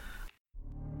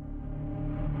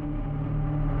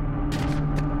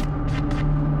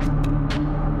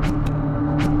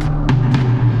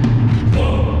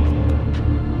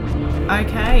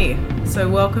Okay, so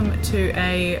welcome to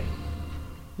a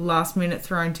last minute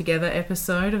thrown together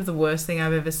episode of The Worst Thing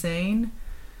I've Ever Seen.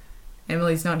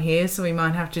 Emily's not here, so we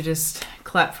might have to just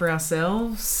clap for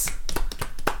ourselves.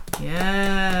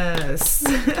 Yes.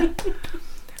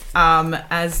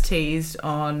 As teased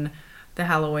on the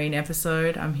Halloween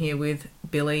episode, I'm here with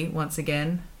Billy once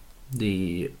again.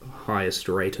 The highest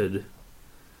rated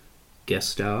guest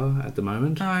star at the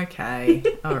moment. Okay,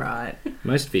 alright.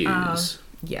 Most views.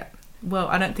 Yeah. Well,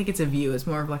 I don't think it's a view, it's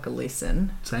more of like a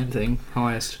listen. Same thing.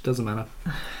 Highest. Doesn't matter.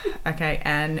 Okay,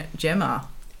 and Gemma.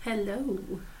 Hello.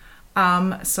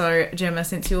 So Gemma,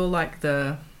 since you're like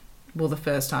the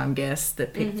first time guest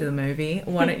that picked the movie,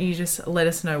 why don't you just let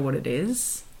us know what it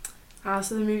is?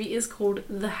 So the movie is called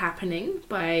The Happening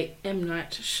by M.Night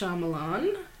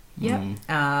Shyamalan. Yep.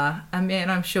 I mean,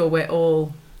 I'm sure we're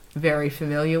all very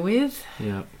familiar with.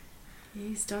 Yep.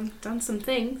 He's done some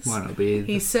things. Might not be.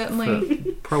 He's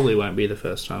certainly... Probably won't be the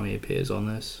first time he appears on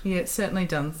this. Yeah, it's certainly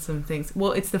done some things.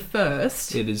 Well, it's the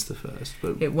first. It is the first,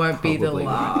 but it won't be the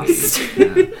last.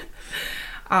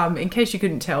 In case you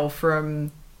couldn't tell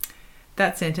from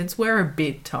that sentence, we're a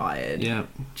bit tired. Yeah.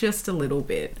 Just a little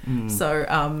bit.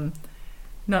 So,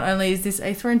 not only is this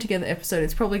a thrown together episode,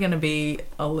 it's probably going to be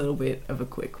a little bit of a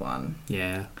quick one.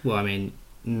 Yeah. Well, I mean,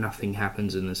 nothing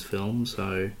happens in this film,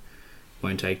 so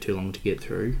won't take too long to get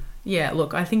through. Yeah,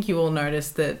 look, I think you all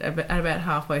noticed that at about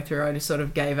halfway through I just sort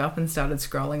of gave up and started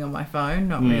scrolling on my phone,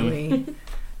 not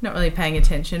really paying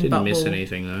attention. Didn't miss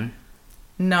anything though.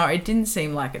 No, it didn't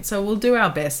seem like it. So we'll do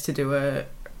our best to do a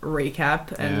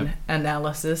recap and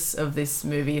analysis of this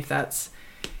movie if that's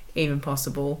even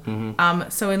possible.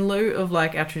 So in lieu of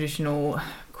like our traditional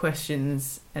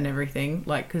questions and everything,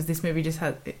 like, because this movie just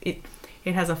has it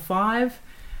has a 5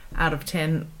 out of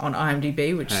 10 on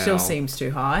IMDb, which still seems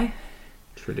too high.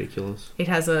 It's ridiculous. It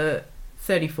has a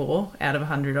 34 out of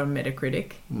 100 on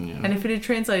Metacritic. Yeah. And if it had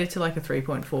translated to like a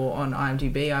 3.4 on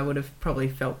IMDb, I would have probably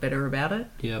felt better about it.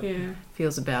 Yep. Yeah.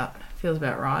 Feels about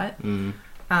right.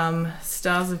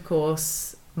 Stars, of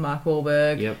course, Mark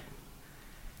Wahlberg. Yep.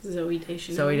 Zoe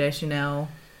Deschanel.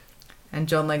 And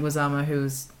John Leguizamo, who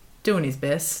was doing his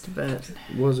best, but...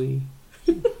 Was he?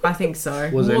 I think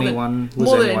so. More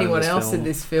than anyone else in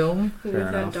this film. Fair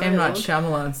enough. M.Night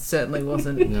Shyamalan certainly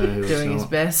wasn't doing his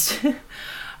best.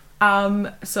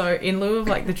 So in lieu of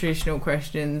like the traditional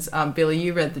questions, Billy,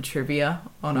 you read the trivia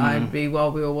on IMDb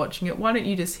while we were watching it. Why don't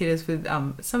you just hit us with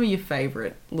some of your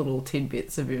favourite little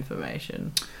tidbits of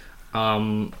information?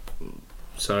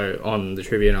 So on the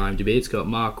trivia on IMDb, it's got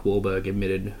Mark Wahlberg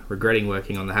admitted regretting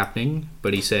working on The Happening,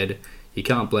 but he said, "You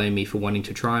can't blame me for wanting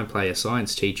to try and play a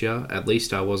science teacher. At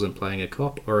least I wasn't playing a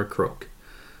cop or a crook."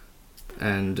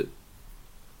 And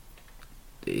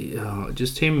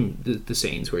just him, the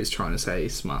scenes where he's trying to say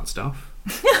smart stuff.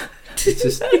 It's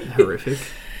just horrific.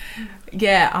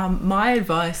 Yeah, my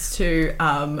advice to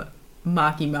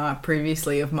Marky Mark,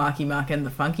 previously of Marky Mark and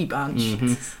the Funky Bunch,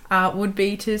 would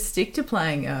be to stick to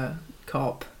playing a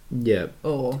cop. Yeah.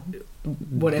 Or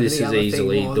whatever this the other thing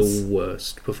was. This is easily the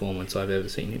worst performance I've ever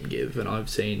seen him give, and I've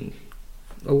seen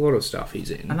a lot of stuff he's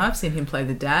in. And I've seen him play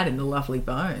the dad in The Lovely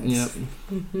Bones.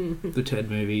 Yep. The Ted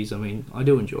movies, I mean, I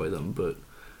do enjoy them, but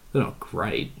they're not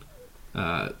great.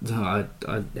 I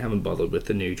haven't bothered with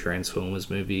the new Transformers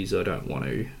movies. I don't want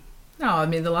to. No, I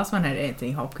mean, the last one had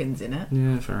Anthony Hopkins in it.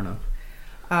 Yeah, fair enough.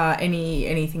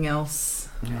 Anything else?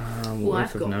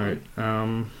 Worth of note.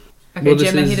 Okay, well,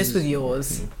 Gemma, hit us with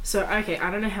yours. So, okay,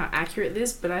 I don't know how accurate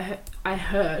this, but I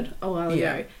heard a while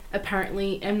ago,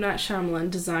 apparently M. Night Shyamalan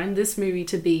designed this movie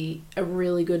to be a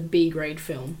really good B-grade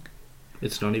film.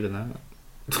 It's not even that.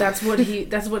 That's what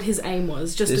his aim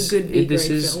was, just a good B-grade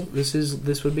film.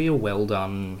 This would be a well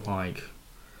done, like,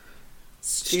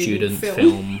 student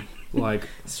film. Like,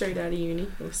 straight out of uni,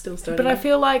 or still studying. But I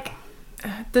feel like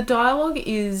the dialogue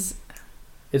is...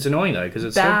 It's annoying though because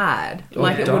it's bad. It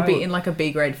would be in like a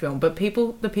B-grade film, but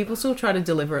the people still try to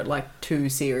deliver it like too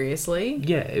seriously.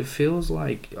 Yeah, it feels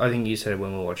like, I think you said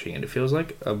when we were watching it, it feels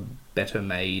like a better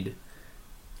made,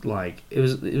 like it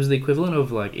was the equivalent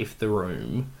of like if The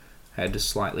Room had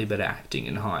slightly better acting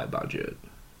and higher budget.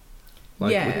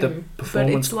 Like with the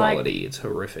performance quality, it's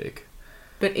horrific.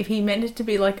 But if he meant it to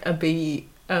be like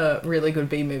a really good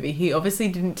B movie, he obviously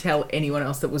didn't tell anyone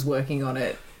else that was working on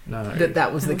it. No.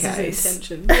 That was the case.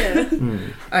 His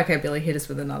intention. Yeah. Okay, Billy, hit us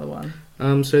with another one.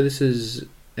 So this is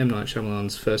M. Night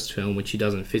Shyamalan's first film, which he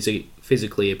doesn't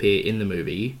physically appear in the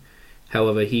movie.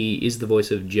 However, he is the voice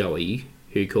of Joey,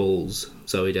 who calls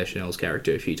Zoe Deschanel's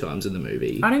character a few times in the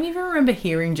movie. I don't even remember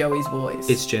hearing Joey's voice.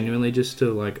 It's genuinely just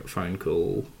a like phone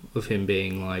call of him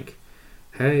being like,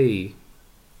 "Hey,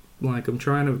 like I'm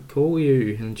trying to call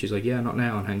you," and she's like, "Yeah, not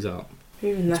now," and hangs up.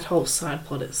 Even that whole side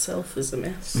plot itself is a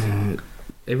mess.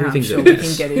 Everything's I'm a sure we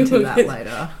mess. can get into that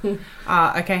later.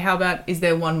 Okay, how about, is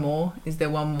there one more? Is there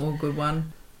one more good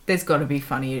one? There's got to be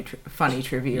funny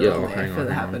trivia on there for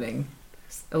the happening.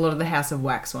 A lot of the House of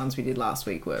Wax ones we did last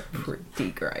week were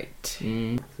pretty great.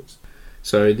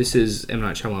 So this is M.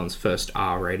 Night Shyamalan's first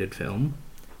R-rated film,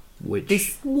 which...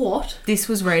 This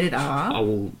was rated R?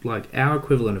 Our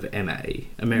equivalent of MA,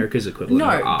 America's equivalent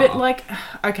of R. No, but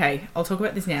okay, I'll talk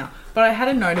about this now. But I had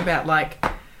a note about,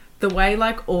 the way,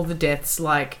 all the deaths,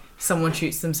 someone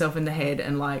shoots themselves in the head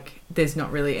and, there's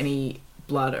not really any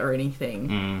blood or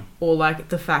anything. Or,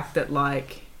 the fact that,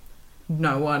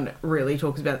 no one really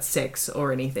talks about sex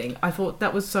or anything. I thought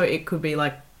that was so it could be,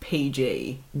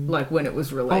 PG, when it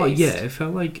was released. Oh, yeah, it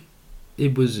felt like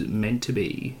it was meant to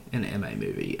be an MA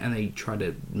movie, and they tried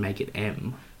to make it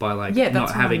M by,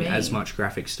 not having as much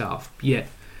graphic stuff. Yeah.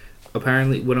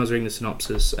 Apparently, when I was reading the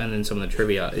synopsis and then some of the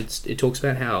trivia, it talks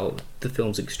about how the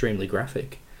film's extremely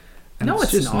graphic. And no,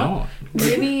 it's just not.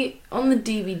 Maybe on the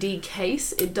DVD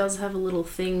case, it does have a little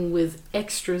thing with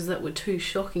extras that were too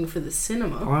shocking for the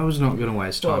cinema. I was not going to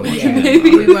waste time Well, watching yeah. it.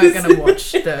 We weren't going to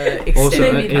watch the extended.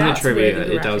 Also, Maybe in the that's trivia, where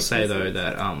the it does say, graphics though, is.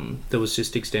 that there was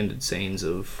just extended scenes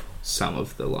of some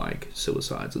of the,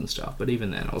 suicides and stuff. But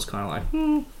even then, I was kind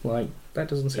of that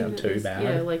doesn't sound too bad.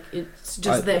 Yeah, it's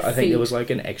just their feet. I think there was,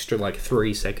 an extra,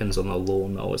 3 seconds on the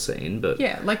lawnmower scene, but...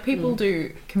 Yeah, people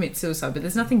do commit suicide, but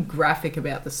there's nothing graphic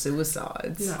about the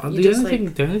suicides. No.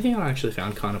 The only thing I actually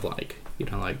found kind of,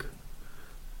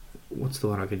 what's the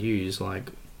word I could use?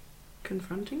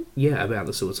 Confronting? Yeah, about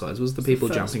the suicides was the people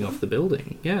jumping off the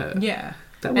building. Yeah. Yeah.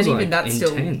 That was, and even that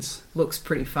intense. Still looks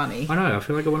pretty funny. I know, I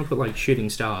feel like I want to put, shooting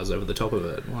stars over the top of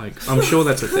it. I'm sure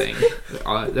that's a thing.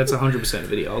 That's 100%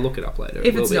 video. I'll look it up later.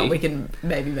 If it's not, we can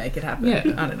maybe make it happen. Yeah.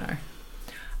 I don't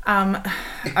know.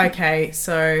 Okay,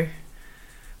 so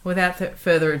without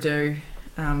further ado,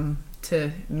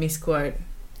 to misquote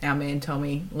our man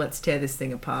Tommy, let's tear this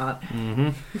thing apart.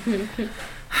 Mm-hmm.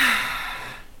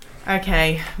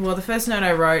 Okay, well, the first note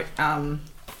I wrote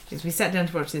is we sat down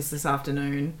to watch this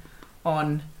afternoon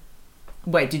on...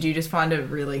 Wait, did you just find a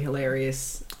really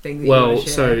hilarious thing that you want to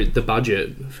share? So the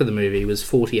budget for the movie was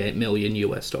 $48 million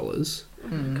US. Oh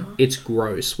my God. Its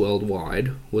gross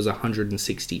worldwide was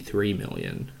 $163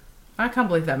 million. I can't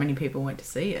believe that many people went to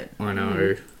see it. I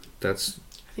know. That's...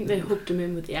 I think they hooked him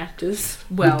in with the actors.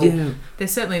 Well, yeah. They're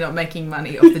certainly not making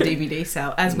money off the DVD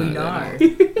sale, as we know.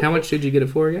 How much did you get it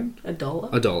for again?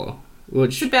 $1. $1.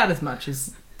 Which... It's about as much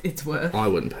as it's worth. I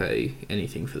wouldn't pay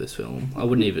anything for this film. I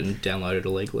wouldn't even download it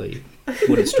illegally.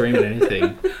 Wouldn't stream it,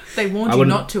 anything. They warned you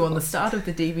not to on the start of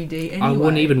the DVD anyway. I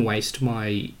wouldn't even waste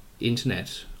my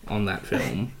internet on that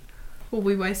film. Well,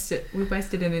 we wasted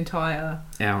an entire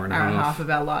hour and a half of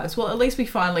our lives. Well, at least we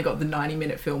finally got the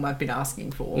 90-minute film I've been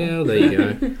asking for. Yeah, there you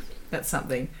go. That's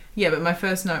something. Yeah, but my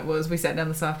first note was we sat down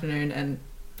this afternoon and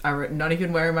I wrote, not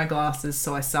even wearing my glasses,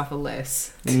 so I suffer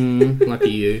less. Lucky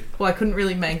you. Well, I couldn't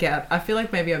really make out... I feel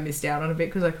like maybe I missed out on a bit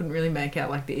because I couldn't really make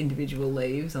out, the individual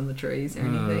leaves on the trees or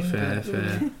anything.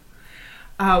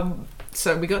 Fair.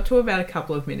 So we got to about a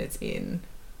couple of minutes in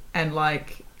and,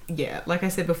 like I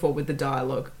said before with the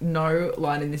dialogue, no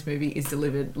line in this movie is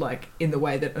delivered, in the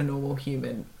way that a normal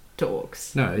human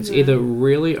talks. No, it's either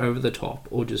really over the top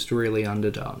or just really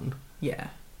underdone. Yeah.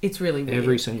 It's really weird.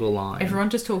 Every single line. Everyone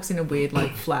just talks in a weird,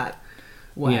 flat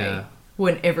way. Yeah.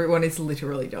 When everyone is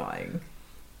literally dying.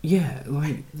 Yeah,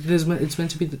 it's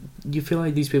meant to be... you feel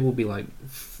like these people will be,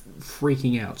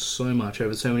 freaking out so much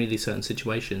over so many of these certain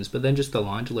situations, but then just the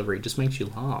line delivery just makes you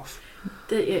laugh.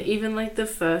 Even, in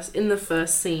the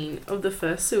first scene of the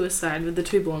first suicide with the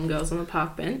two blonde girls on the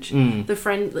park bench, the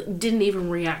friend didn't even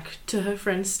react to her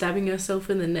friend stabbing herself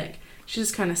in the neck. She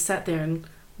just kind of sat there and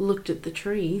looked at the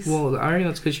trees. Well, I reckon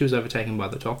that's because she was overtaken by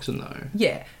the toxin, though.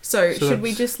 Yeah. So should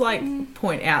we just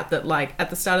point out that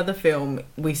at the start of the film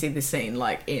we see this scene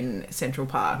in Central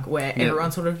Park where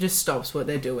everyone sort of just stops what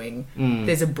they're doing.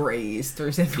 There's a breeze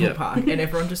through Central Park and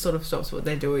everyone just sort of stops what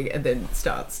they're doing and then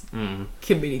starts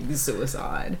committing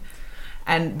suicide.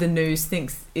 And the news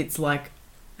thinks it's a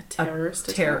terrorist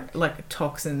attack.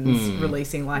 Toxins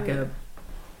releasing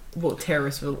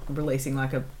terrorists releasing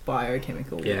a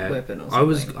biochemical weapon or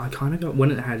something. I kind of got... when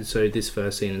it had... So this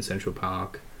first scene in Central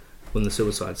Park, when the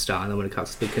suicide start, and then when it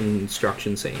cuts to the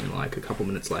construction scene, a couple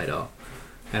minutes later,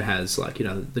 and has,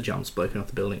 the jumps broken off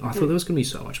the building. I thought there was going to be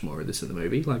so much more of this in the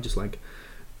movie.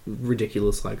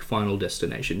 Ridiculous, Final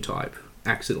Destination type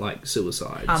accident,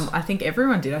 suicides. I think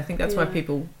everyone did. I think that's why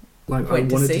people... went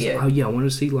to see it. Oh, yeah, I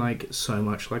wanted to see, so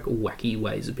much, wacky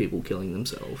ways of people killing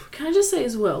themselves. Can I just say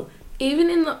as well...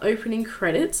 Even in the opening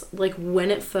credits,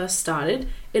 when it first started,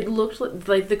 it looked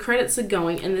like the credits are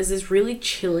going and there's this really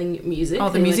chilling music. Oh,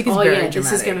 the music is very dramatic.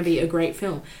 This is going to be a great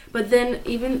film. But then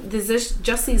even there's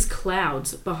just these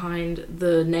clouds behind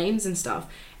the names and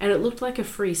stuff, and it looked like a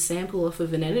free sample off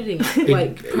of an editing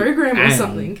program or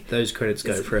something. Those credits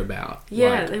go for about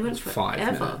they went for 5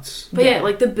 forever. minutes. But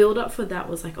like the build up for that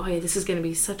was like, oh yeah, this is going to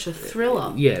be such a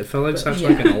thriller. Yeah, it felt like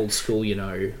like an old school,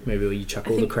 movie where you chuck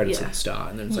all the credits at the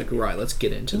start and then it's like, right, let's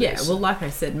get into this. Yeah, well, like I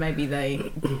said, maybe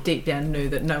they deep down knew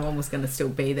that no one was going to still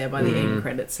be there by the end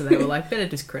credits, so they were like, better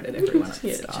just credit everyone at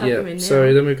the start. Yeah,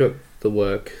 so then we've got the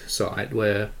work site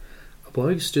where a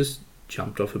bloke's just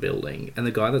jumped off a building and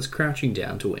the guy that's crouching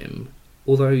down to him,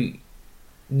 although,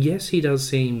 yes, he does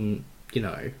seem,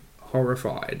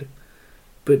 horrified,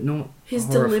 but not his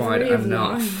horrified delivery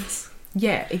enough. Lines.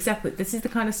 Yeah, exactly. This is the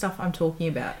kind of stuff I'm talking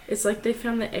about. It's like they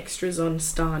found the extras on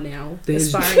Star Now.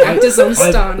 Aspiring actors on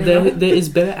Star Now. There is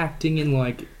better acting in,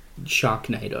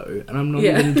 Sharknado, and I'm not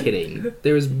even kidding.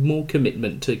 There is more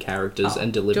commitment to characters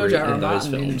and delivery in those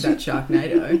films. That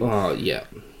Sharknado. Oh, yeah.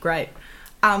 Great.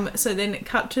 So then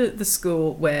cut to the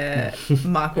school where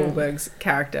Mark Wahlberg's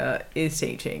character is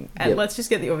teaching. And let's just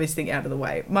get the obvious thing out of the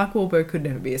way. Mark Wahlberg could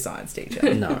never be a science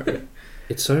teacher. No.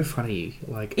 It's so funny.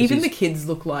 Even the kids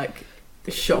look like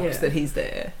shocked that he's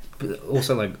there. But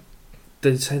also,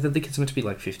 they say that the kid's meant to be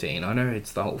 15. I know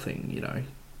it's the whole thing,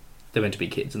 They're meant to be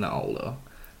kids and they're older.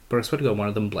 But I swear to God, one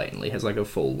of them blatantly has a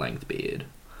full-length beard.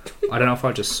 I don't know if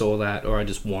I just saw that or I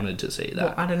just wanted to see that.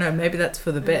 Well, I don't know. Maybe that's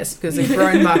for the best, because a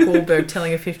grown Mark Wahlberg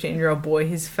telling a 15-year-old boy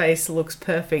his face looks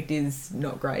perfect is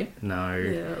not great. No.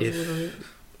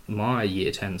 If my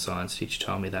Year 10 science teacher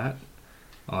told me that,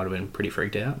 I'd have been pretty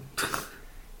freaked out.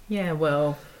 Yeah,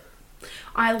 well,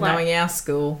 knowing our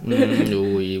school. We're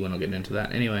not getting into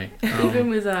that. Anyway. Even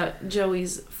with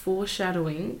Joey's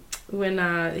foreshadowing,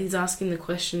 when he's asking the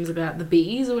questions about the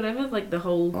bees or whatever, the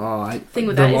whole thing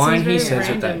with the that. The line he says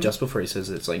random. with that, just before he says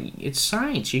it's it's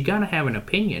science, you're going to have an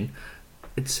opinion.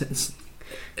 It's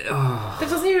that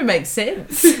doesn't even make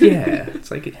sense. Yeah,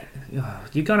 it's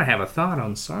you're going to have a thought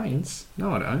on science.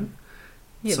 No, I don't.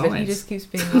 Yeah, science. But he just keeps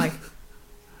being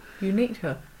you need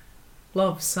to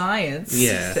love science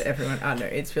to everyone. I know,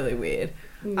 it's really weird.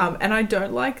 And I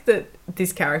don't like that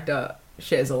this character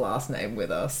shares a last name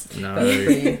with us. No.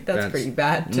 That's pretty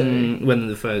bad too. When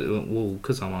the first... Well,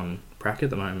 because I'm on prac at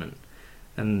the moment,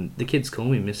 and the kids call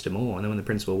me Mr. Moore, and then when the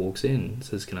principal walks in and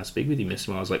says, "Can I speak with you, Mr.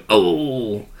 Moore?" I was like,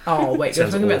 oh! Oh, wait, you're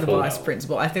talking about the vice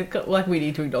principal. I think we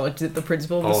need to acknowledge that the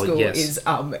principal of the school is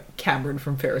Cameron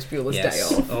from Ferris Bueller's Day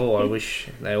Off. Oh, I wish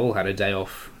they all had a day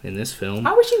off in this film.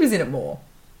 I wish he was in it more.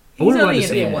 He's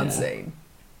only in one scene.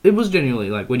 It was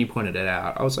genuinely, when you pointed it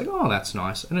out, I was like, oh, that's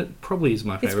nice. And it probably is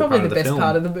my favourite part of the film. It's probably the best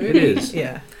part of the movie. It is.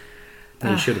 Yeah.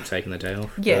 And he should have taken the day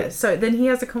off. Yeah, so then he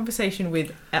has a conversation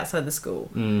with outside the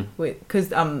school.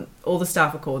 Because all the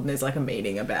staff are called and there's a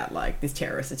meeting about this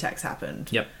terrorist attacks happened.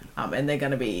 Yep. And they're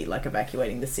going to be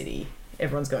evacuating the city.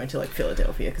 Everyone's going to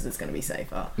Philadelphia because it's going to be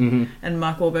safer. And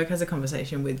Mark Wahlberg has a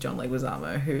conversation with John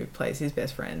Leguizamo, who plays his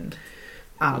best friend.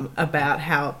 About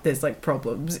how there's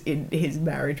problems in his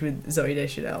marriage with Zooey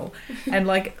Deschanel, and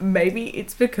maybe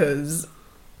it's because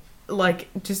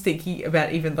just thinking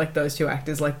about even those two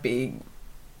actors being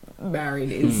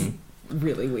married is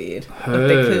really weird.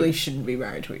 They clearly shouldn't be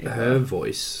married to each other. Her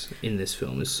voice in this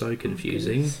film is so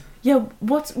confusing. Yeah,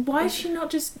 why is she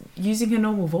not just using her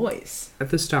normal voice?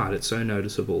 At the start, it's so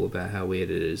noticeable about how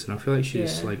weird it is, and I feel like she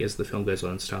just as the film goes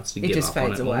on, starts to give up on it. It just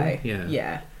fades away. More.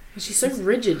 Yeah. She's so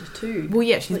rigid too. Well,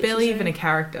 yeah, she's barely even a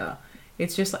character.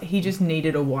 It's just he just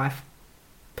needed a wife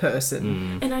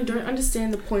person. And I don't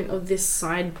understand the point of this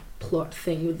side plot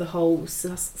thing with the whole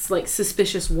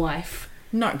suspicious wife.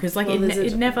 No, because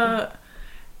it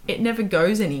never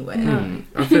goes anywhere. No.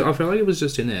 I feel like it was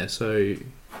just in there, so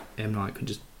M.Night could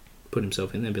just put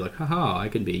himself in there and be like, haha, I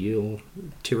could be your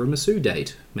tiramisu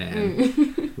date,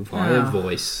 man. Via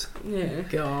voice. Yeah.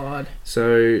 God.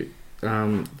 So...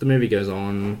 the movie goes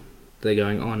on. They're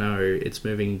going, oh no, it's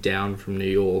moving down from New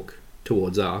York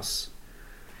towards us.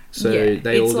 So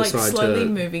they all decide slowly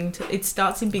moving to... It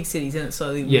starts in big cities and it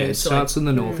slowly moves. Yeah, it starts in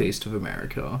the northeast of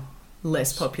America.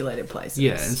 Less populated places.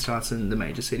 Yeah, and starts in the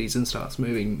major cities and starts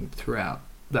moving throughout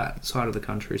that side of the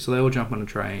country. So they all jump on a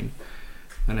train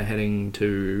and are heading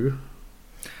to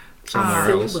somewhere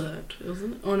else. Filbert,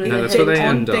 isn't it? Oh, no, that's where they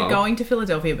end up. They're going to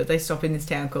Philadelphia, but they stop in this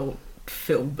town called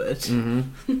Filbert.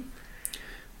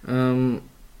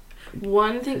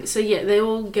 One thing, so they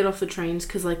all get off the trains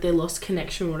because they lost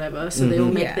connection or whatever, so they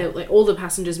all make their all the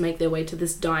passengers make their way to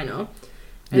this diner,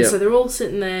 and so they're all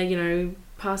sitting there,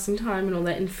 passing time and all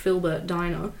that in Filbert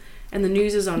diner, and the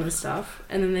news is on and stuff,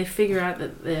 and then they figure out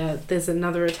that there's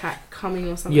another attack coming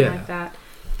or something like that,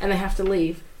 and they have to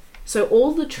leave. So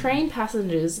all the train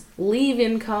passengers leave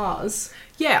in cars.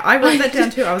 Yeah, I wrote that down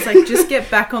too. I was like, just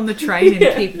get back on the train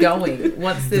and keep going.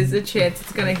 Once there's a chance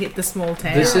it's going to hit the small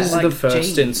town. This is like, the first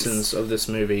geez. instance of this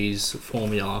movie's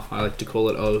formula, I like to call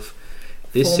it, of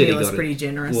this city Formula's got pretty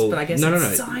generous, but I guess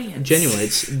it's science. Genuinely,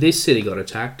 it's this city got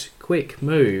attacked. Quick,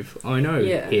 move. I know.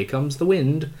 Yeah. Here comes the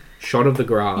wind. Shot of the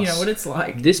grass. You know what it's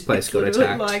like? This place got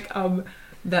attacked. Like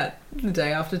that The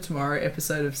Day After Tomorrow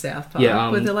episode of South Park, yeah,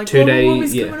 where they're like, 2 days, what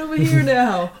is going over here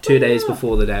now? 2 days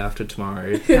before The Day After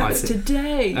Tomorrow. It's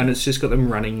today. And it's just got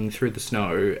them running through the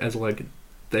snow as like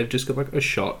they've just got like a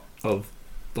shot of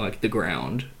like the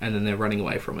ground, and then they're running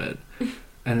away from it,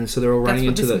 and so they're all running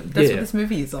into the. That's what this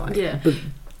movie is like. Yeah. But,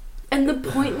 and the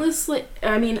pointless, like,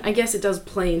 I mean, I guess it does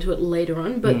play into it later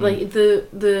on, but like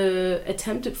the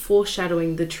attempt at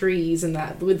foreshadowing the trees and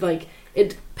that with like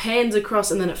it pans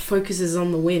across and then it focuses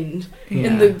on the wind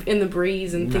in the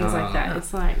breeze and things like that.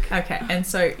 It's like okay, and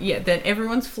so then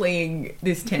everyone's fleeing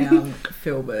this town,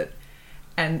 Filbert,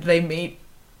 and they meet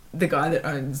the guy that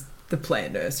owns the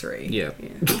plant nursery. Yeah.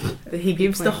 He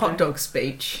gives the hot dog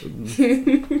speech.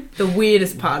 The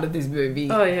weirdest part of this movie.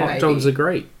 Oh yeah, hot dogs are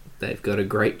great. They've got a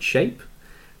great shape.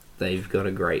 They've got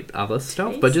a great other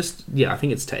stuff. Taste? But just, I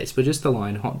think it's taste. But just the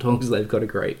line, hot dogs, they've got a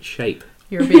great shape.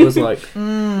 You're a I bit... was like,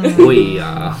 we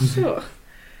are. Sure.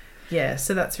 Yeah,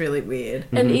 so that's really weird.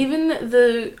 And even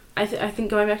I think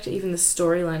going back to even the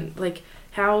storyline, like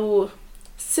how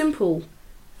simple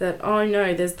that, oh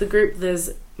no, there's the group, there's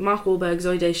Mark Wahlberg,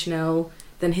 Zooey Deschanel,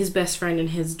 then his best friend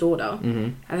and his daughter,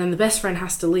 and then the best friend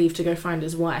has to leave to go find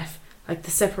his wife. Like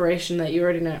the separation that you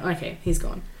already know, okay, he's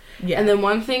gone. Yeah. And then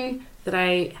one thing that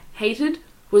I hated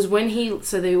was when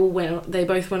they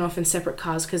both went off in separate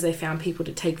cars because they found people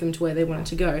to take them to where they wanted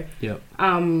to go. Yep.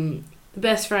 The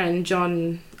best friend,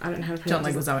 John, I don't know how to pronounce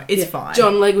John his Leguizamo. It's fine.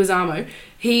 John Leguizamo.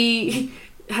 He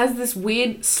has this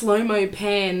weird slow-mo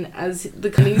pan as the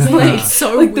he's like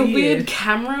so like weird. the weird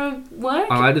camera work.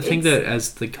 I like to think that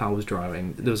as the car was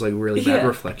driving, there was like really bad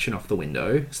reflection off the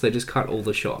window, so they just cut all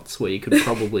the shots where you could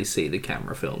probably see the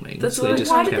camera filming. That's so they what just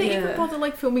Why did kept... they even bother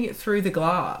like filming it through the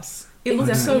glass? It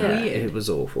looks so weird. It was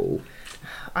awful.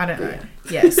 I don't know.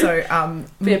 Yeah, so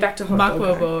back to Mark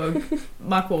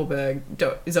Wahlberg,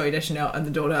 Zooey Deschanel, and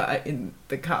the daughter are in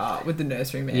the car with the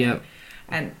nursery man. Yep.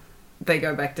 And they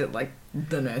go back to like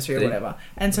the nursery or whatever.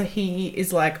 And so he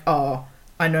is like, oh,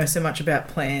 I know so much about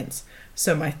plants,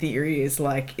 so my theory is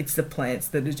like it's the plants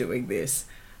that are doing this.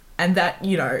 And that,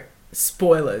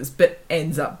 spoilers, but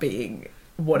ends up being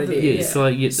what it is.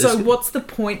 Yeah. So what's the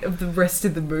point of the rest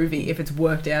of the movie if it's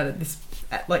worked out at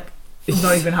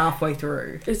not even halfway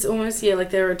through? It's almost,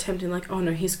 like they're attempting like, oh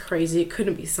no, he's crazy. It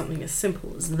couldn't be something as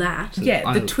simple as that.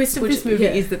 Yeah, the twist of this movie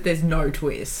is that there's no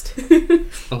twist.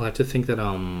 I like to think that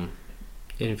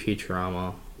in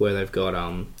Futurama, where they've got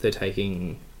they're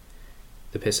taking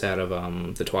the piss out of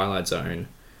the Twilight Zone,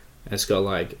 and it's got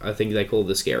like, I think they call it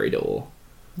the scary door.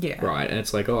 Yeah. Right, and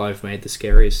it's like, oh, I've made the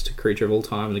scariest creature of all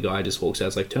time, and the guy just walks out,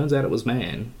 it's like, turns out it was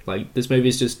man. Like, this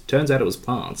movie's just, turns out it was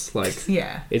plants. Like,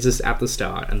 yeah. It's just at the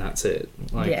start, and that's it.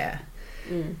 Like, yeah.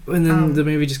 And then the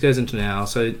movie just goes into now,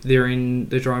 so they're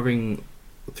driving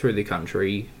through the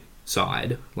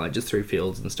countryside, like, just through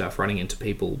fields and stuff, running into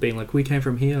people, being like, we came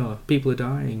from here, people are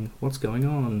dying, what's going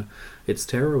on? It's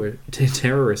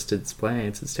terrorists, it's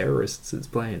plants, it's terrorists, it's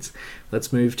plants.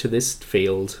 Let's move to this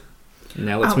field.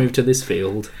 Now let's move to this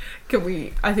field.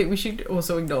 I think we should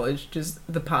also acknowledge just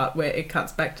the part where it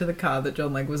cuts back to the car that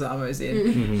John Leguizamo's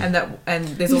in, and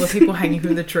there's all the people hanging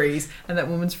from the trees, and that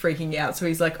woman's freaking out. So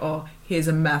he's like, "Oh, here's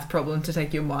a math problem to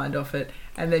take your mind off it,"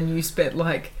 and then you spent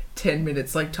like 10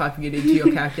 minutes like typing it into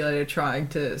your calculator trying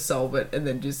to solve it, and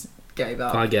then just gave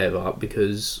up. I gave up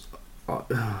because I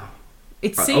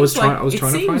was trying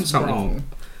to find something. Wrong.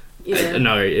 Yeah.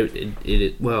 No,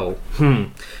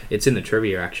 it's in the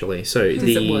trivia actually. So Does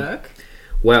it work?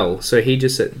 Well, so he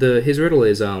just said his riddle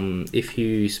is if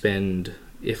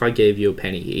I gave you a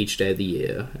penny each day of the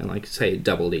year and like say it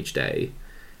doubled each day,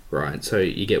 right? So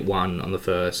you get 1 on the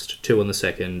first, 2 on the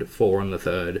second, 4 on the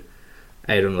third,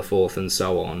 8 on the fourth, and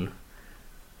so on.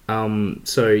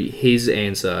 So his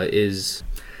answer is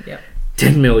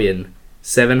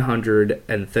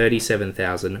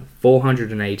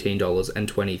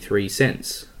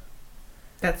 $10,737,418.23.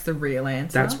 That's the real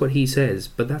answer. That's what he says,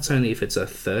 but that's only if it's a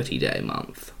 30-day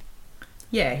month.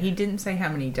 Yeah, he didn't say how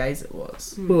many days it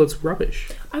was. Well, it's rubbish.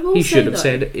 He should have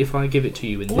said, if I give it to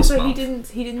you in also, this month.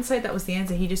 he didn't say that was the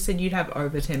answer. He just said you'd have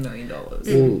over $10 million.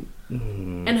 Well,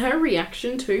 and her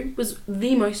reaction too was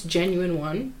the most genuine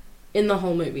one in the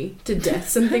whole movie to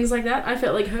deaths and things like that. I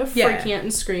felt like her freaking out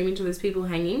and screaming to those people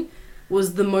hanging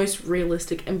was the most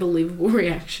realistic and believable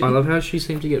reaction. I love how she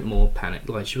seemed to get more panicked.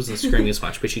 Like, she wasn't screaming as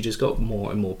much, but she just got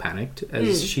more and more panicked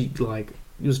as she, like,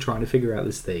 was trying to figure out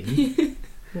this thing.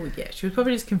 Well, yeah, she was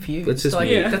probably just confused. It's just like,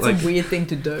 weird. That's Like, a weird thing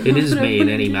to do. It is me in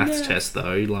any do maths that. test,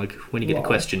 though. Like, when you get to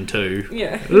question 2.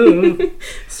 Yeah.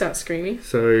 Start screaming.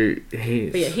 So, But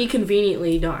yeah, he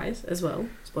conveniently dies as well.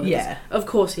 Spoilers. Yeah. Of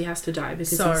course he has to die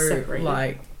because So, he's separated.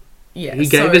 like, yeah. he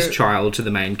gave his child to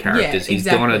the main characters. Yeah, He's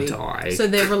gonna exactly. die. So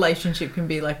their relationship can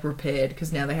be, like, repaired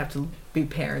because now they have to be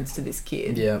parents to this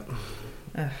kid. Yeah.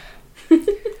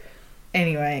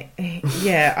 Anyway,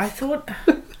 yeah, I thought...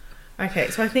 Okay,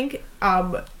 so I think...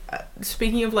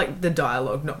 speaking of, like, the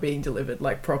dialogue not being delivered,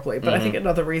 like, properly, but I think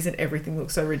another reason everything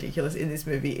looks so ridiculous in this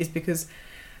movie is because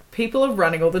people are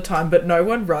running all the time, but no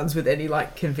one runs with any,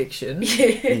 like, conviction.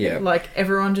 Yeah. Like,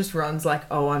 everyone just runs like,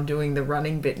 oh, I'm doing the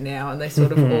running bit now, and they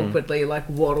sort of awkwardly, like,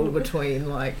 waddle between,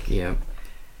 like, Yeah.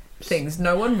 things.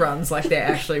 No one runs like they're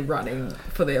actually running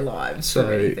for their lives or So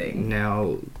anything.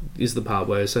 now is the part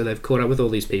where they've caught up with all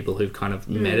these people who've kind of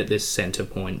met at this center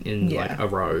point in like a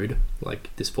road,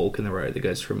 like this fork in the road that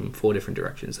goes from 4 different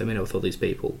directions. They met up with all these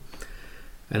people,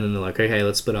 and then they're like, okay,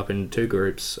 let's split up in 2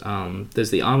 groups.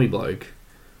 There's the army bloke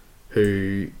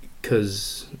who,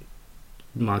 because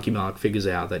Marky Mark figures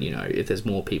out that, you know, if there's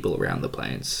more people around the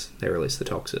plants, they release the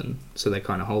toxin, so they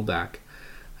kind of hold back.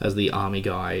 As the army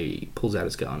guy pulls out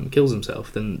his gun, kills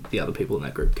himself, then the other people in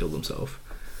that group kill themselves.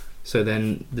 So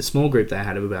then the small group they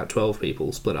had of about 12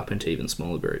 people split up into even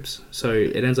smaller groups. So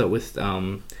it ends up with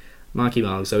Marky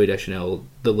Mark, Zooey Deschanel,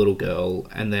 the little girl,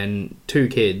 and then 2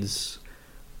 kids,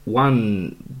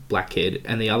 one black kid,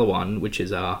 and the other one, which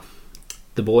is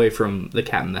the boy from The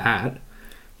Cat in the Hat,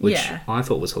 which I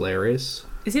thought was hilarious.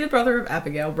 Is he the brother of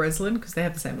Abigail Breslin? Because they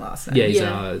have the same last name.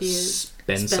 Yeah, he he's is.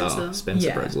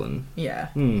 Spencer Breslin. Yeah.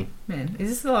 Man, is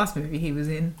this the last movie he was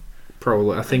in?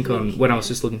 Probably. I think when I was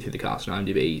just looking through the cast on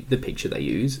IMDb, the picture they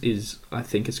use is, I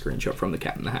think, a screenshot from The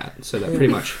Cat in the Hat. So that pretty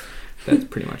much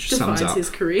sums defines up his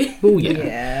career. Oh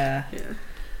yeah.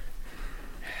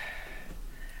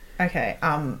 Okay.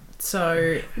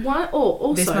 So What? Oh,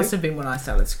 also this must have been when I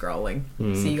started scrolling.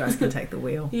 So you guys can take the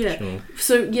wheel. Yeah. Sure.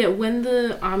 So yeah, when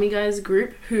the army guys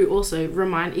group, who also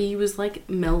he was like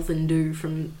Melvin Doo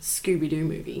from Scooby Doo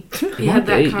movie. He had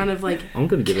that kind of like I'm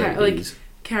gonna give it these.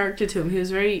 Character to him. He was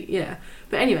very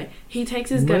But anyway, he takes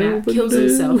his gun out, kills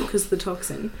himself because of the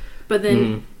toxin. But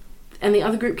then, and the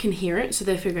other group can hear it, so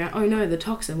they figure out, oh no, the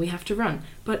toxin, we have to run.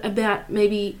 But about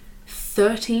maybe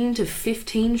 13 to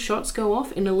 15 shots go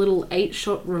off in a little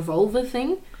 8-shot revolver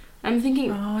thing. I'm thinking,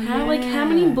 how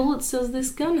many bullets does this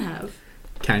gun have?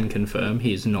 Can confirm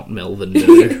he's not Melvin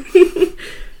Doo.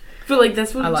 But like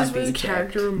that's what like just his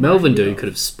character reminded Melvin me Doo of. could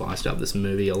have spiced up this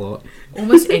movie a lot.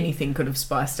 Almost anything could have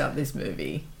spiced up this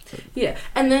movie. Yeah,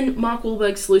 and then Mark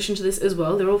Wahlberg's solution to this as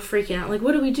well. They're all freaking out, like,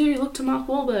 what do we do? Look to Mark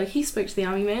Wahlberg. He spoke to the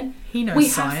army man. He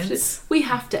knows science. We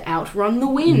have to outrun the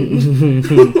wind.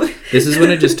 This is when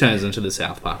it just turns into the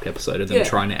South Park episode of them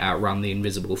trying to outrun the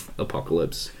invisible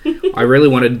apocalypse. I really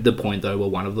wanted the point, though, where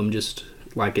one of them just,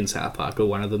 like in South Park, or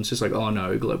one of them's just like, oh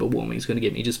no, global warming's going to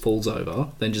get me, just falls over,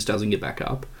 then just doesn't get back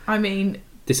up. I mean...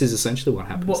 This is essentially what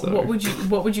happens, though.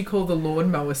 What would you call the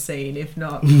lawnmower scene, if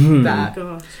not that?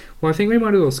 God. Well, I think we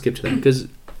might as well skip to that, because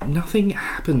nothing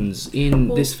happens in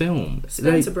this film.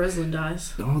 Spencer Breslin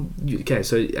dies. Oh, okay,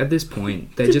 so at this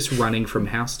point, they're just running from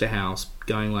house to house,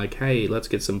 going like, hey, let's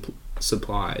get some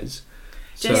supplies.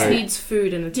 Jess needs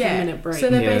food and a 10-minute break.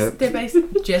 So they're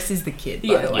Jess is the kid,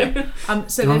 by the way.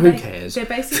 Who cares? They're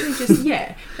basically just,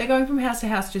 they're going from house to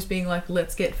house just being like,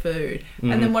 let's get food.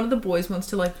 And then one of the boys wants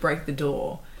to, like, break the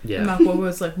door. Yeah. And Mark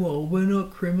Wahlberg's like, well, we're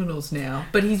not criminals now.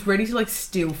 But he's ready to, like,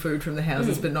 steal food from the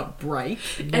houses but not break.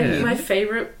 And my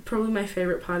favourite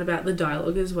part about the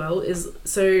dialogue as well is,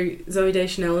 so Zooey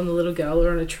Deschanel and the little girl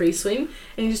are on a tree swing,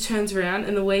 and he just turns around,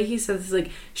 and the way he says is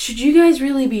like, should you guys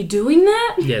really be doing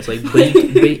that? Yeah, it's like,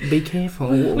 be careful.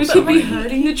 We could be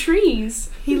hurting the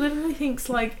trees. He literally thinks,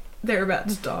 like, they're about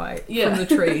to die from the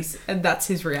trees, and that's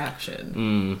his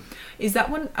reaction. Is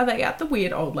that one? Are they at the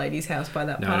weird old lady's house by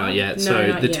that point? No, not yet.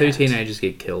 So the 2 teenagers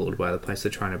get killed by the place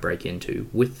they're trying to break into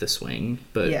with the swing.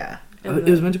 But it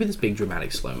was meant to be this big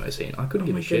dramatic slow-mo scene. I couldn't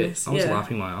give a shit. I was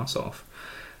laughing my ass off.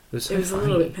 It was so funny. A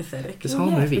little bit pathetic. This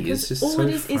whole movie is just so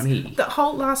funny. The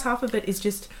whole last half of it is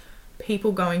just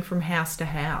people going from house to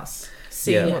house,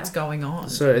 seeing what's going on.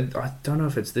 So I don't know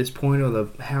if it's this point or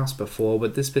the house before,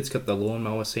 but this bit's got the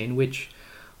lawnmower scene, which...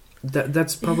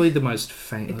 That's probably the most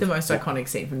famous... The most iconic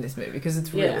scene from this movie, because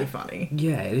it's really funny.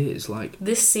 Yeah, it is. Like,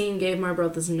 this scene gave my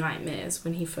brothers nightmares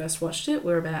when he first watched it.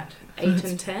 We're about 8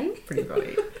 and 10. Pretty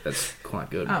funny. That's quite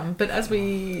good. But as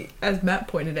Matt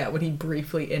pointed out when he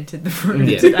briefly entered the room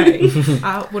today,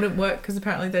 wouldn't work because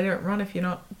apparently they don't run if you're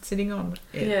not sitting on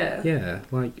it. Yeah,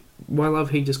 like, well, I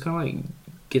love he just kind of like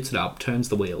gets it up, turns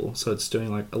the wheel, so it's doing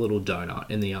like a little donut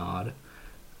in the yard,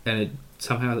 and it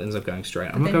somehow ends up going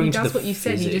straight. I'm not going into the what you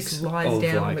said. He just lies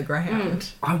down on the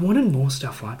ground. I wanted more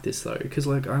stuff like this though, because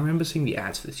like I remember seeing the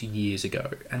ads for this years ago,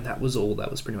 and that was all that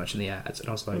was pretty much in the ads, and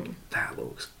I was like, that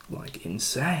looks like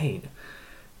insane.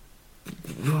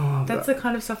 That's the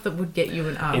kind of stuff that would get you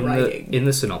an R rating. In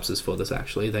the synopsis for this,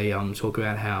 actually, they talk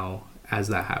about how as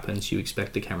that happens, you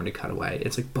expect the camera to cut away.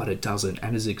 It's like, but it doesn't,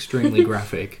 and it's extremely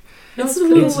graphic. It's a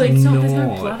little like there's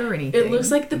no blood or anything. It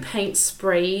looks like the paint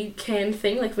spray can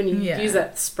thing, like when you use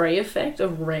that spray effect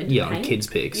of red paint. On kids'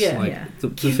 pics.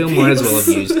 The film might as well have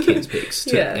used kids' pics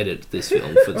to edit this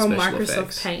film for the special Microsoft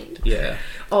effects. Paint. Yeah.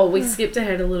 Oh, we skipped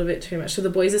ahead a little bit too much. So the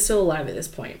boys are still alive at this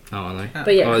point. Oh, are they? But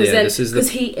because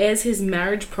he airs his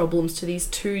marriage problems to these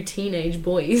two teenage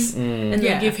boys, and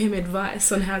they give him advice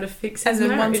on how to fix his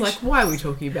marriage. And then one's like, "Why are we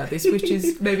talking about this?" Which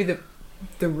is maybe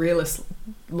the realest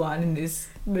line in this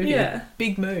movie. Yeah.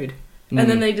 Big mood. And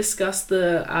then they discuss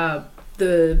the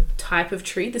type of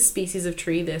tree, the species of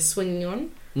tree they're swinging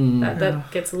on.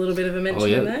 That gets a little bit of a mention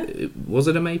in there. Was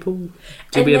it a maple?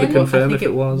 Did we ever confirm if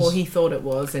it was? Well, he thought it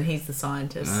was, and he's the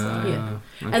scientist. Okay.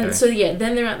 And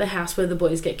then they're at the house where the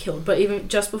boys get killed. But even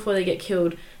just before they get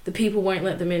killed, the people won't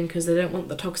let them in because they don't want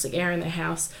the toxic air in their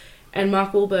house. And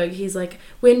Mark Wahlberg, he's like,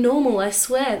 "We're normal, I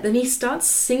swear." Then he starts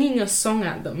singing a song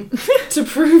at them to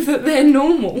prove that they're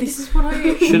normal. This is what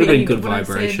I should have been good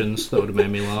vibrations. That would have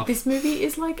made me laugh. This movie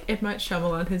is like M.Night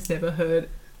Shyamalan has never heard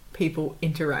people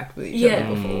interact with each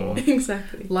other before.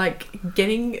 Exactly. Like,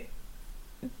 getting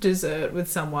dessert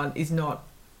with someone is not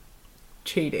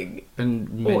cheating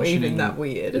or even that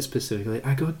weird. Specifically,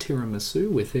 I got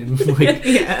tiramisu with him.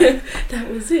 That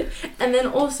was it. And then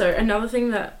also another thing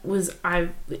that was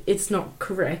it's not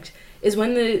correct is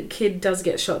when the kid does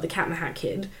get shot, the Cat in the Hat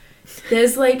kid.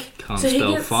 There's like can't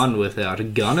spell fun without a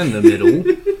gun in the middle.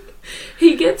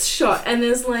 He gets shot, and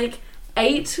there's like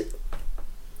 8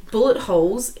 bullet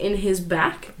holes in his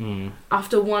back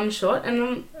after one shot, and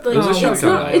I'm like, it was a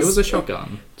shotgun. It was a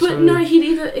shotgun. But so no, he'd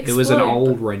either explode. It was an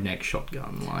old redneck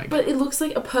shotgun, like. But it looks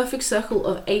like a perfect circle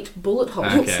of 8 bullet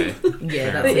holes. Okay.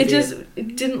 Yeah, it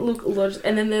didn't look logical.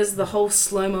 And then there's the whole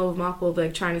slow mo of Mark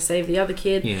Wahlberg trying to save the other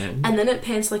kid. Yeah. And then it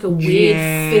pans like a weird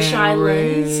fisheye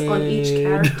lens on each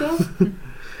character.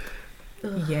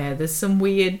 Yeah, there's some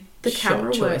weird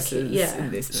camera choices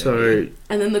in this movie.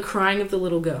 And then the crying of the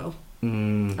little girl. I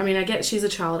mean, I get she's a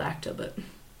child actor, but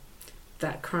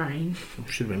that crying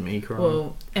should have been me crying.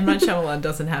 Well, M.Night Shyamalan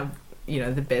doesn't have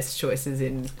the best choices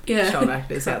in child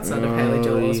actors outside of Haley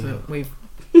Joel Osment. We've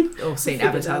all seen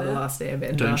Avatar: The Last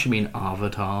Airbender. Don't you mean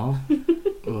Avatar?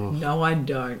 No, I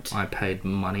don't. I paid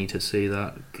money to see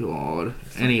that. God.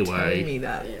 Anyway, telling me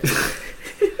that.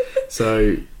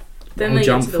 So. Then I'll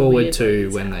jump forward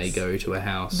to when they go to a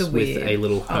house with a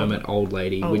little hermit old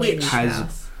lady, which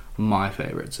has my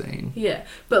favourite scene. Yeah,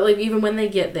 but like even when they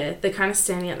get there, they're kind of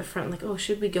standing at the front like, "Oh,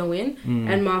 should we go in?"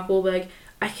 And Mark Wahlberg,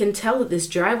 I can tell that this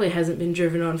driveway hasn't been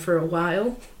driven on for a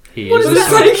while. He is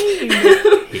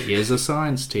a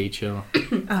science teacher.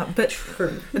 But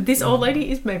this old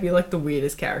lady is maybe like the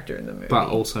weirdest character in the movie. But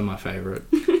also my favourite.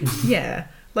 Yeah,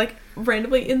 like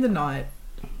randomly in the night.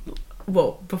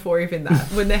 Well, before even that,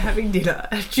 when they're having dinner,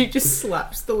 she just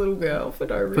slaps the little girl for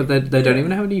no reason. But they don't even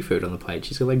have any food on the plate.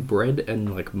 She's got like bread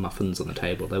and like muffins on the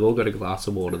table. They've all got a glass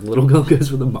of water. The little girl goes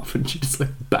for the muffin. She just like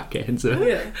backhands her.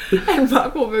 Yeah. And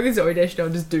Mark Wahlberg and Zoe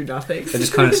Deschanel just do nothing. They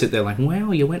just kind of sit there like,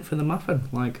 "Wow, you went for the muffin."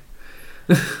 Like,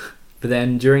 but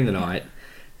then during the night,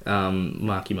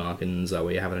 Marky Mark and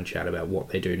Zoe are having a chat about what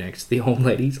they do next. The old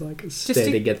lady's like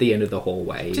standing at the end of the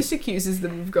hallway. Just accuses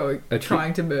them of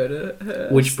trying to murder her.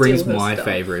 Which brings my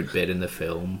favourite bit in the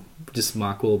film. Just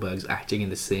Mark Wahlberg's acting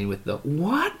in the scene with the,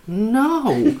 "What?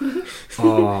 No!"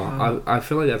 I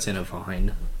feel like that's in a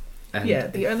Vine. And yeah,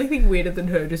 the only thing weirder than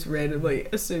her just randomly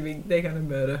assuming they're going to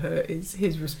murder her is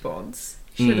his response.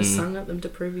 Should have sung at them to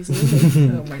prove he's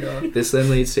moving. Oh my god. This then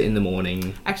leads to in the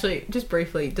morning. Actually, just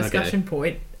briefly, discussion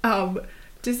point.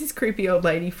 Does this creepy old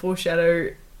lady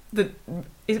foreshadow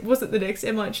was it the next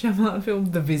M. Night Shyamalan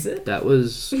film, The Visit? That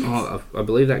was, I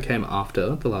believe that came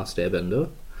after The Last Airbender.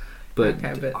 But,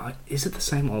 is it the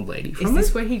same old lady from Is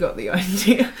this where he got the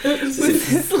idea? Was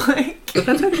this like... But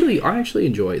that's I actually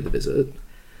enjoy The Visit.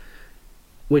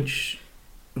 Which,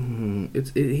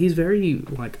 he's very,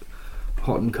 like,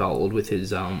 hot and cold with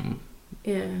his,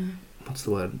 what's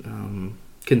the word?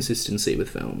 Consistency with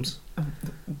films.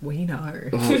 We know.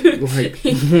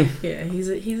 Yeah, he's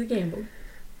a gamble.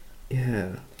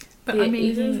 Yeah. But yeah, I mean,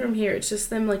 even from here, it's just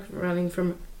them like running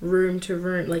from room to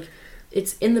room. Like,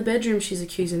 it's in the bedroom she's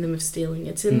accusing them of stealing.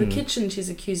 It's in the kitchen she's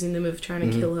accusing them of trying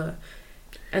to kill her.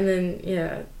 And then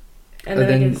and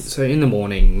then I guess, so in the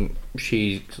morning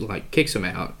she like kicks him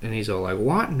out, and he's all like,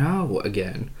 "What? No!"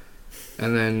 again,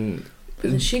 and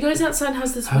then she goes outside and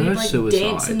has this her weird like suicide.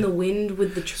 Dance in the wind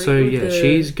with the tree. So with the,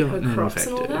 she's gotten her crops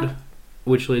and all infected, that.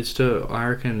 which leads to, I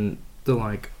reckon, the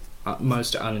like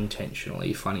most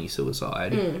unintentionally funny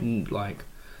suicide, like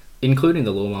including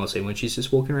the lawnmower scene when she's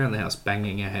just walking around the house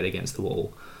banging her head against the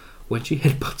wall. When she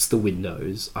headbutts the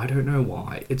windows, I don't know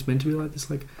why. It's meant to be like this,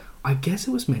 like, I guess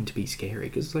it was meant to be scary,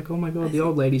 because it's like, oh my god, the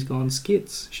old lady's gone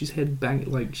skits. She's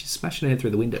she's smashing her head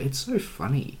through the window. It's so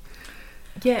funny.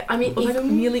 Yeah, I mean, like,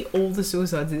 nearly all the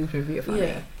suicides in this movie are funny.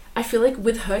 Yeah. I feel like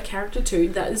with her character too,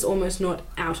 that is almost not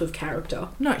out of character.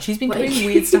 No, she's been doing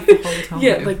weird stuff the whole time.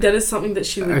 Yeah, like that is something that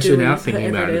she would do. Actually, now in thinking her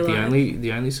about it, everyday life.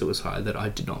 the only suicide that I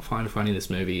did not find funny in this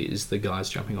movie is the guys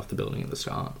jumping off the building at the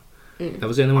start. That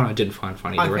was the only one I didn't find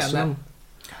funny. The rest of them,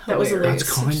 that was hilarious.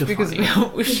 That's kind of because funny. of how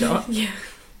it was shot. Yeah.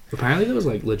 Apparently, there was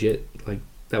like legit, like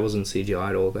that wasn't CGI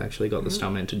at all. They actually got the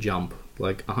stuntman to jump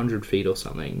like 100 feet or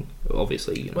something.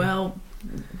 Obviously, you know. Well,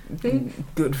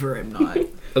 good for M.Night.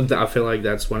 I feel like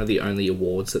that's one of the only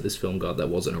awards that this film got that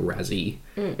wasn't a Razzie,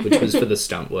 which was for the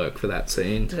stunt work for that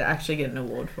scene. Did it actually get an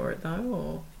award for it though?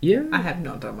 Or Yeah, I have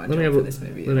not done my job for this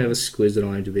movie. Let me have a squiz at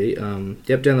IMDb.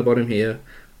 Yep, down the bottom here.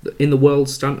 In the World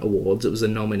Stunt Awards, it was a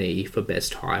nominee for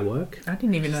Best High Work. I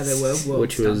didn't even know there were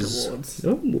World Stunt Awards.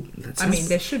 Oh, that sounds, I mean,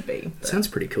 there should be. But... Sounds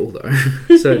pretty cool, though.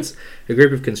 So it's a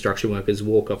group of construction workers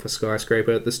walk off a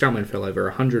skyscraper. The stuntman fell over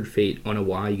 100 feet on a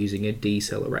wire using a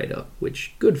decelerator,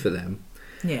 which, good for them.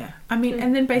 Yeah. I mean,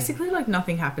 and then basically, like,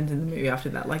 nothing happens in the movie after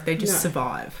that. Like, they just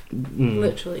survive.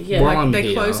 Literally, yeah. While Like, I'm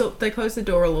they close the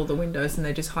door of all the windows and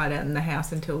they just hide out in the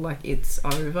house until, like, it's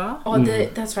over. Oh,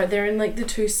 that's right. They're in, like, the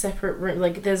two separate rooms.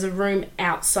 Like, there's a room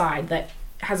outside that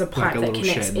has a pipe that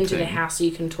connects into the house so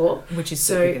you can talk. Which is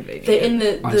so convenient. they're in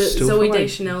the Zoe like...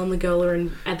 Deschanel and the girl are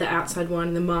at the outside one,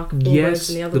 and the Mark Wahlberg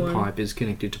in the other one. Yes, the pipe is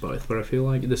connected to both, but I feel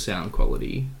like the sound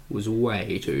quality was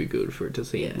way too good for it to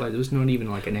see. Like, there was not even,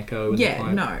 like, an echo in the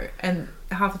pipe. No. And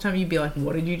half the time you'd be like,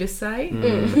 what did you just say?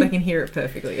 But they can hear it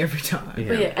perfectly every time. Yeah.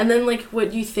 But and then, like,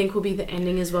 what you think will be the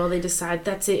ending as well, they decide,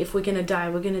 that's it, if we're going to die,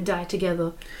 we're going to die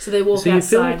together. So they walk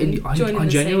outside and join in the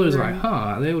genuinely was room.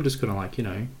 like, they all just gonna, like, you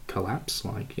know, collapse,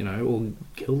 like, you know, or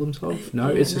kill themselves. No,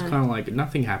 it's just kind of like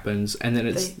nothing happens, and then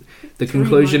it's the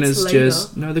conclusion is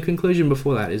just the conclusion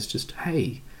before that is just,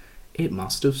 hey, it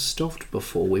must have stopped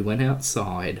before we went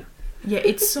outside. Yeah,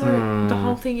 it's so the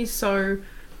whole thing is so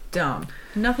dumb.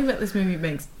 Nothing about this movie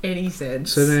makes any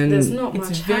sense. So then there's not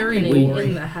much happening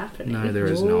in the happening. No, there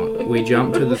is not. We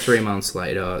jump to the 3 months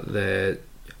later. They're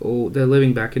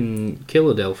living back in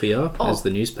Philadelphia, as the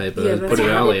newspaper put it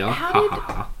earlier.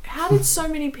 How did so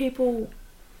many people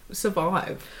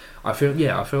survive? I feel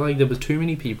like there was too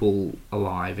many people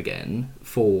alive again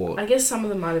for... I guess some of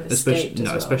them might have escaped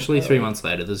especially 3 months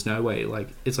later. There's no way, like,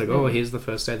 it's like, here's the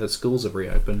first day that schools have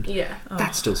reopened. Yeah.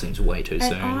 That still seems way too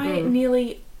soon. I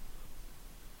nearly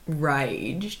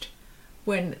raged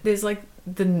when there's, like,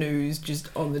 the news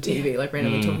just on the TV, like,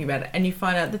 randomly talking about it, and you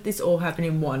find out that this all happened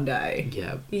in one day.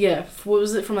 Yeah. Yeah. What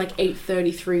was it, from, like,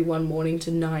 8:33 one morning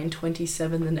to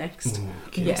 9:27 the next?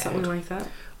 Yeah. Something like that.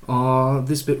 Oh,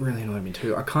 this bit really annoyed me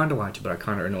too. I kind of liked it, but I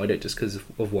kind of annoyed it just because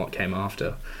of what came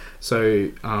after. So,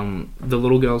 the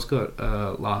little girl's got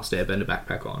a Last Airbender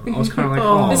backpack on. I was kind of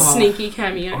like, the sneaky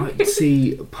cameo.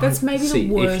 That's maybe the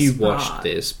worst if you watched part.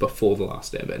 this before The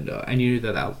Last Airbender and you knew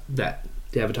that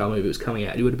the Avatar movie was coming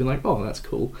out, you would have been like, oh, that's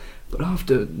cool. But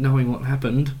after knowing what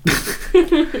happened...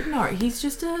 No, he's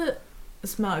just a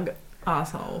smug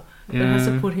asshole that has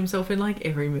to put himself in, like,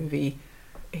 every movie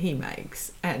he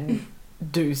makes and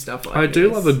do stuff like I this.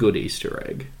 do love a good Easter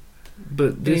egg.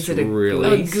 But this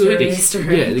really... A good Easter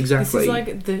egg. Yeah, exactly. This is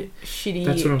like the shitty,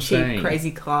 That's what I'm cheap, saying.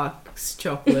 Crazy Clark's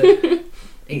chocolate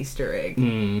Easter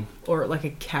egg. Or like a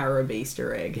carob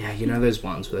Easter egg. Yeah, you know those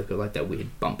ones where they've got like that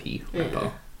weird bumpy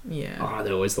wrapper? Yeah. Oh,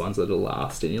 they're always the ones that are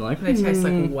last, and you're like... They taste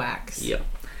like wax. Yeah.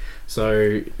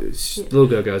 So, little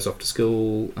girl goes off to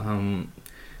school.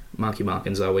 Marky Mark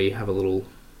and Zoe have a little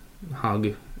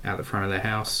hug out the front of their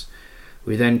house.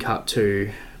 We then cut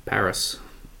to Paris.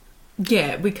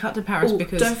 Yeah, we cut to Paris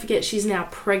because... Don't forget, she's now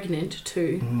pregnant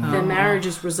too. Their marriage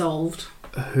is resolved.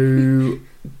 Who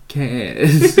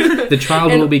cares? The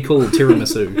child will be called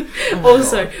tiramisu.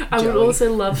 Also, I would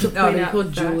also love to point No, they're out called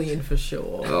the fact- Julian for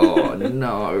sure. Oh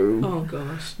no. Oh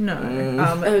gosh.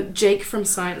 No. Jake from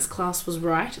science class was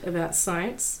right about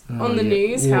science on the yeah.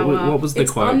 news. What was the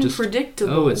it's quote?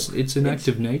 unpredictable. It's an act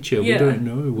of nature. Yeah. We don't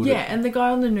know. What Yeah, and the guy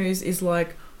on the news is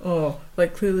like, oh,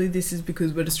 like clearly this is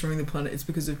because we're destroying the planet. It's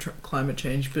because of climate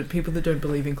change. But people that don't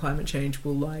believe in climate change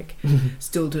will like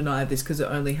still deny this because it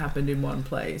only happened in one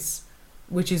place,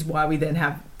 which is why we then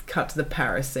have cut to the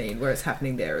Paris scene where it's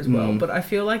happening there as well. But I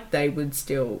feel like they would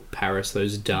still Paris,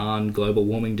 those darn global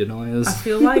warming deniers. I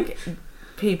feel like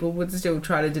people would still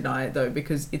try to deny it though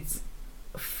because it's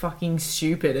fucking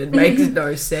stupid. It makes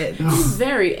no sense. It's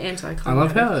very anticlimactic. I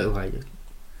love how like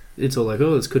it's all like,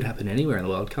 oh, this could happen anywhere in the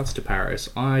world. Cuts to Paris.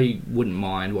 I wouldn't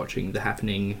mind watching the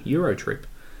happening Euro trip.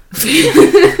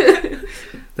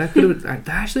 That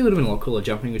actually would have been a lot cooler,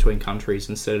 jumping between countries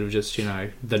instead of just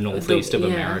the northeast of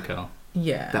America.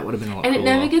 Yeah, That would have been a lot And cooler. it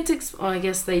never gets. I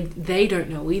guess they don't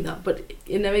know either, but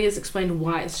it never gets explained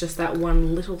why it's just that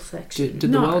one little section.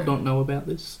 Did the world not know about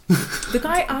this? the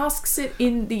guy asks it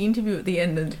in the interview at the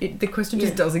end, and the question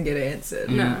just doesn't get answered.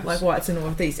 No. Like why it's in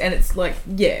northeast, and it's like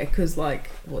because like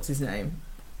what's his name?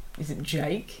 Is it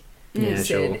Jake? Yeah, He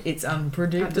sure. said it's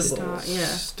unpredictable. At the start, yeah.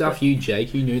 Stuff you,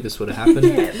 Jake. You knew this would have happened.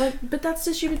 Yeah, but that's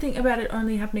the stupid thing about it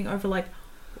only happening over like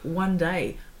one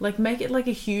day. Like make it like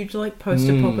a huge like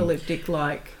post-apocalyptic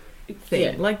like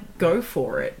thing. Yeah. Like go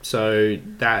for it. So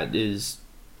that is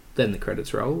then the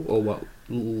credits roll, or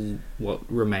what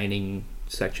remaining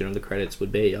section of the credits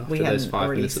would be after We those hadn't 5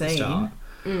 already minutes at the seen. start.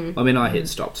 I mean, I hit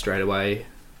stop straight away,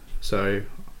 so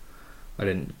I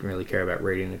didn't really care about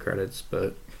reading the credits,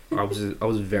 but I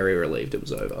was very relieved it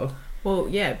was over. Well,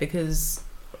 yeah, because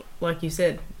like you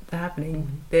said, the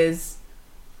happening. There's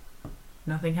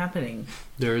nothing happening.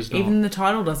 There is not. Even the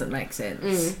title doesn't make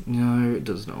sense. No, it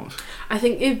does not. I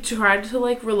think it tried to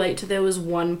like relate to. There was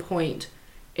one point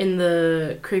in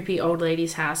the creepy old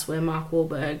lady's house where Mark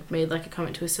Wahlberg made like a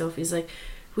comment to himself. He's like,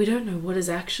 "We don't know what is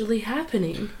actually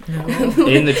happening." No.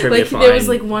 In the trivia, Like there was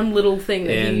like one little thing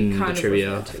that in he kind the of trivia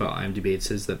referred to. for IMDb, it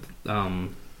says that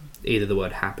either the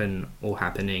word happen or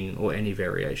happening or any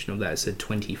variation of that is said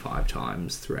 25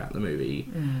 times throughout the movie,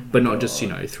 but not just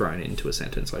thrown into a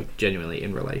sentence, like genuinely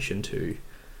in relation to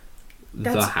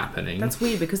the happening. That's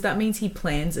weird because that means he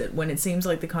plans it when it seems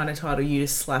like the kind of title you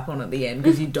just slap on at the end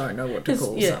because you don't know what to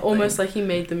call Yeah, something. almost like he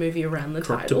made the movie around the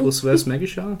title. Croctopus vs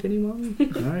Megashark, anyone?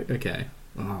 No? Okay.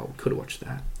 Oh, could have watched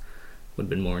that. Would have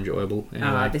been more enjoyable.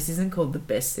 Anyway. This isn't called the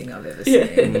best thing I've ever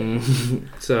seen.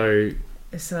 So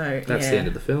So that's the end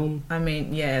of the film. I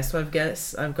mean, yeah, so I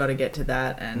guess I've got to get to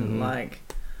that, and like,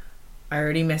 I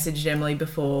already messaged Emily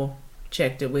before,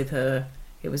 checked it with her.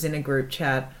 It was in a group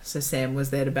chat, so Sam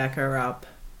was there to back her up.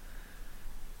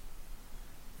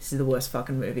 This is the worst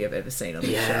fucking movie I've ever seen on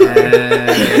the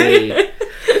show.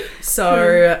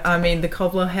 So, I mean, The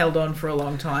Cobbler held on for a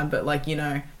long time, but like,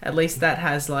 at least that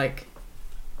has like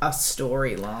a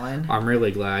storyline. I'm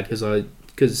really glad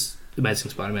because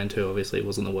Amazing Spider-Man 2 obviously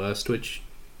wasn't the worst, which,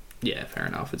 yeah, fair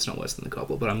enough, it's not worse than The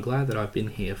Cobbler, but I'm glad that I've been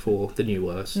here for the new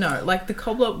worst. No, like The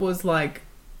Cobbler was like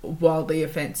wildly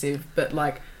offensive, but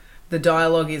like the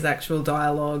dialogue is actual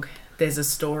dialogue. There's a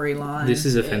storyline. This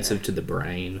is offensive to the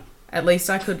brain. At least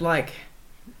I could like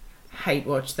hate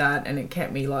watch that, and it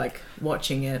kept me like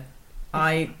watching it.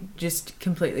 I just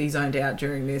completely zoned out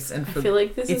during this, and I feel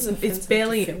like this is it's offensive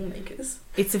barely to filmmakers.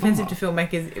 It's offensive to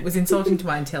filmmakers. It was insulting to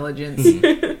my intelligence.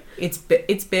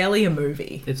 It's barely a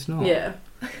movie. It's not. Yeah.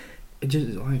 It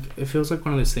just it feels like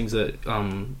one of those things that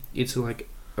it's like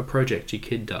a project your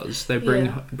kid does. They bring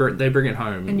it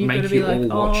home, And you've got make to be you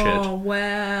like, all watch oh, it.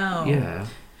 wow. Yeah.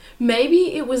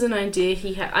 Maybe it was an idea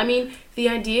he had. I mean, the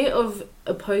idea of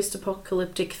a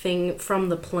post-apocalyptic thing from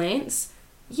the plants.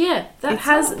 Yeah, that It's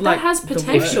has not like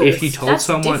potential. If you told That's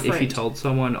someone,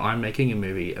 different. I'm making a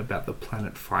movie about the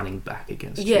planet fighting back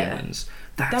against Yeah. humans,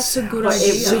 That's a good But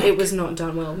idea. it was not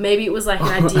done well. Maybe it was like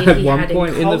an idea he had in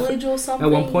college or something.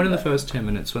 At one point in the first 10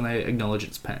 minutes, when they acknowledge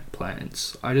its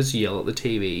plants, I just yell at the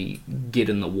TV, "Get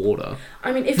in the water!"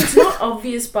 I mean, if it's not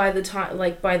obvious by the time,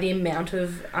 like by the amount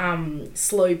of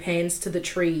slow pans to the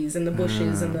trees and the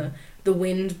bushes and the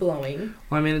wind blowing.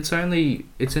 I mean, it's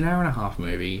an hour and a half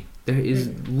movie. There is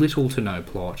little to no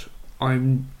plot.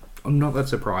 I'm not that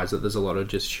surprised that there's a lot of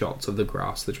just shots of the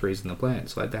grass, the trees, and the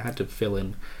plants. Like, they had to fill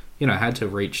in, had to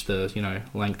reach the,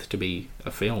 length to be a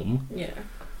film. Yeah.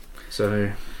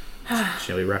 So,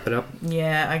 shall we wrap it up?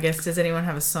 Yeah, I guess, does anyone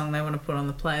have a song they want to put on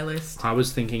the playlist? I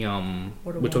was thinking,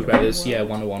 What a we talked about this, Wonderful yeah, World.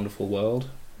 What a Wonderful World.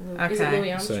 Is it Okay.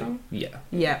 Louis Armstrong? So, yeah.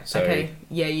 Yeah, So- okay.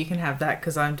 Yeah, you can have that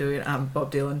because I'm doing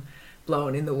Bob Dylan.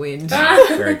 blowing in the wind.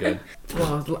 Very good.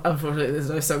 Well, unfortunately, there's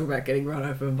no song about getting run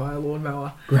over by a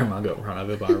lawnmower. Grandma got run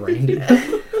over by a reindeer.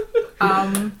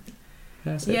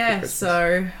 Yeah,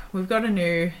 so we've got a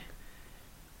new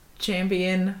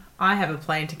champion. I have a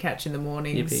plane to catch in the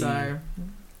morning, Yippee. so I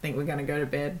think we're going to go to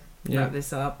bed, wrap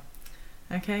this up.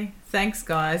 Okay, thanks,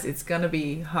 guys. It's going to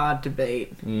be hard to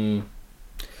beat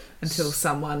until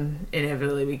someone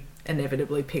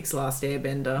inevitably picks Last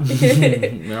Airbender.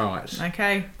 Right.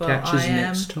 Okay, well, Catch us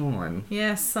next time.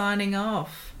 signing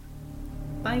off.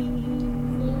 Bye.